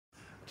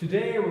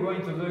Today we're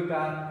going to look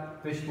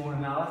at Fishbone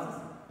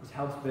analysis, which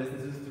helps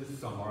businesses to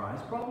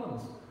summarize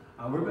problems.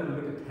 We're going to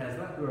look at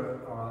Tesla, who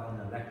are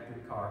an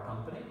electric car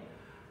company.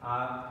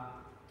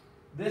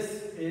 This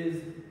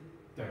is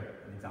an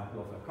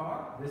example of a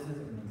car. This is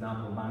an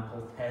example of a man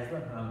called Tesla,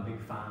 who I'm a big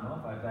fan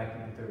of. I've backed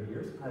him for 30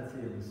 years. I'll see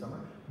it in the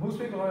summer. Most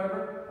people,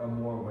 however, are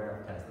more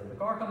aware of Tesla, the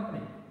car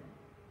company.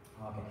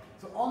 Okay,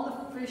 so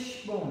on the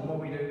Fishbone, what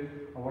we do,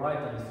 or what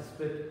I've done, is to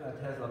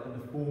split Tesla up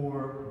into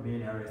 4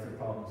 main areas of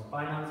problems: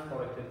 finance,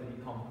 productivity,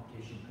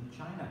 competition, and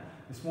China.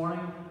 This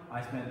morning,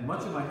 I spent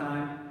much of my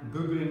time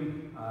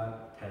Googling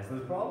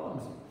Tesla's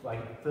problems, so I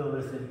could fill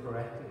this in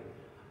correctly.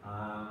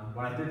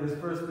 When I did this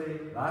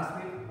firstly, last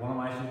week, one of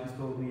my students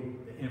told me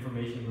the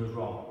information was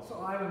wrong,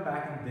 so I went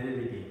back and did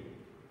it again.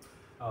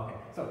 Okay,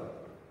 so,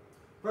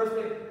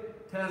 firstly,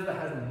 Tesla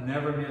has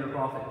never made a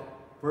profit.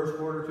 First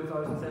quarter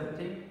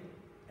 2017,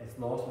 its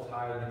loss was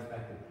higher than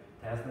expected.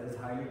 Tesla is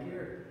highly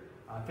geared.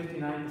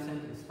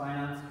 59% of its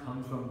finance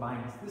comes from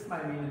banks. This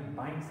might mean that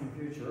banks in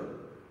future,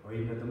 or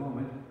even at the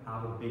moment,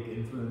 have a big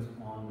influence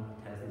on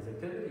Tesla's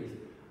activities.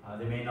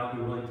 They may not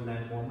be willing to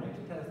lend more money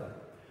to Tesla.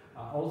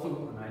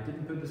 Also, and I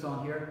didn't put this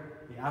on here,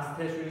 the asset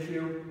test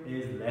ratio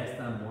is less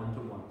than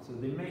 1:1, so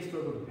they may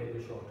struggle to pay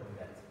their short-term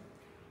debts.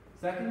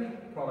 Secondly,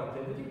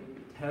 productivity.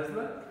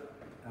 Tesla,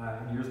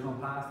 in years gone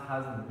past,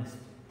 has missed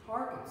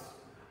targets,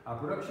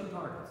 production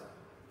targets.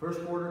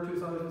 First quarter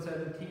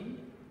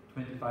 2017,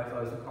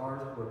 25,000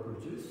 cars were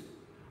produced.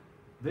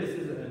 This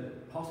is a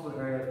possible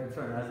area of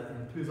concern, as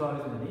in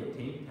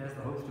 2018,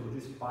 Tesla hopes to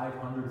produce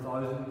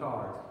 500,000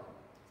 cars.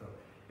 So,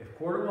 if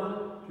quarter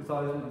 1,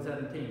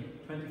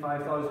 2017,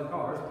 25,000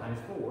 cars times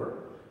 4,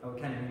 that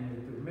would kind of mean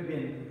that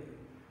maybe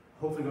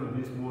hopefully going to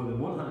produce more than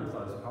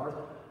 100,000 cars.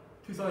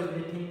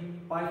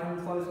 2018,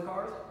 500,000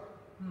 cars?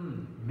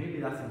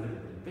 Maybe that's a little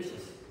bit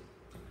ambitious.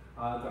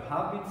 There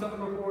have been some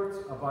reports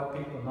about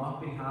people not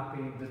being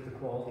happy with the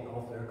quality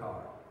of their car.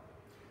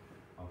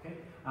 Okay.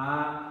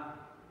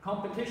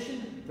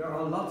 Competition. There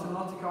are lots and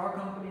lots of car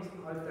companies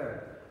out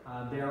there.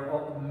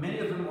 Many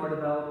of them are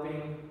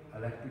developing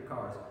electric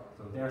cars.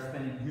 So they are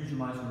spending huge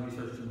amounts on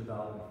research and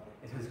development.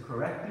 It has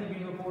correctly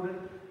been reported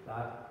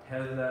that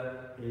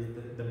Tesla is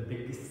the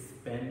biggest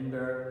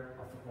spender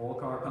of all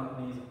car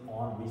companies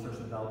on research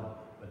and development.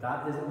 But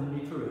that is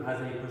only true as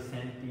a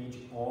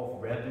percentage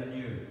of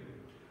revenue.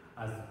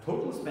 As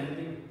total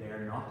spending, they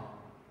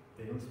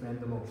don't spend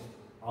the most.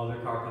 Other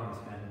car companies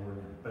spend more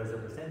than them. But as a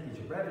percentage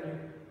of revenue,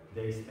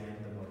 they spend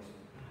the most.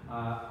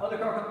 Other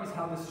car companies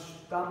have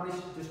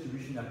established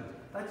distribution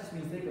networks. That just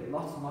means they've got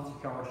lots and lots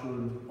of car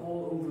showrooms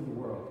all over the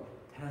world.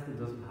 Tesla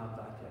doesn't have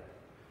that yet.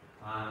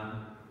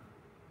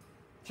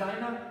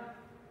 China,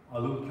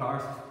 although car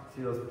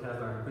sales of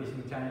Tesla are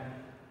increasing in China,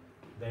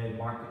 their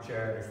market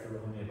share is still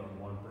only about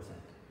 1%.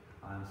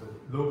 So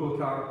local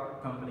car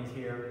companies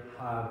here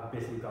have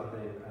basically got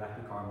the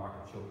electric car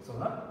market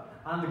shown up,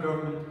 and the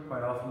government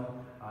quite often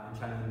in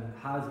China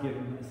has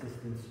given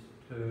assistance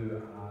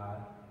to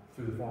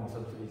through the form of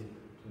subsidies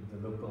to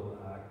the local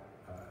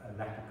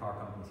electric car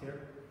companies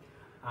here,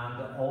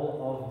 and all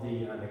of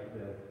the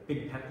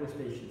big petrol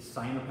stations,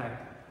 Sinopec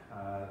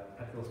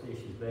petrol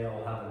stations, they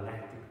all have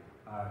electric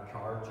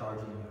car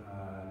charging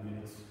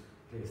units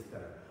placed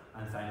there,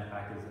 and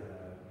Sinopec is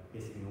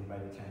basically owned by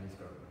the Chinese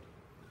government.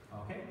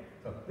 Okay,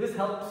 so this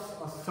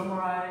helps us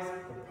summarize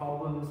the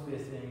problems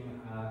facing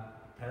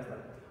Tesla.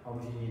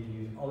 Obviously, you need to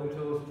use other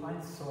tools to try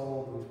and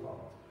solve those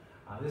problems.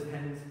 This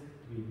tends to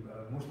be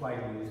most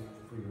widely used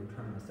for your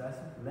internal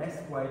assessment,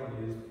 less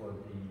widely used for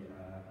the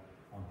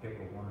on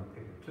paper 1 or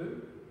paper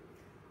 2.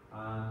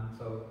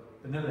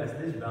 But nevertheless,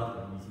 it is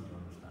relatively easy to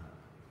understand.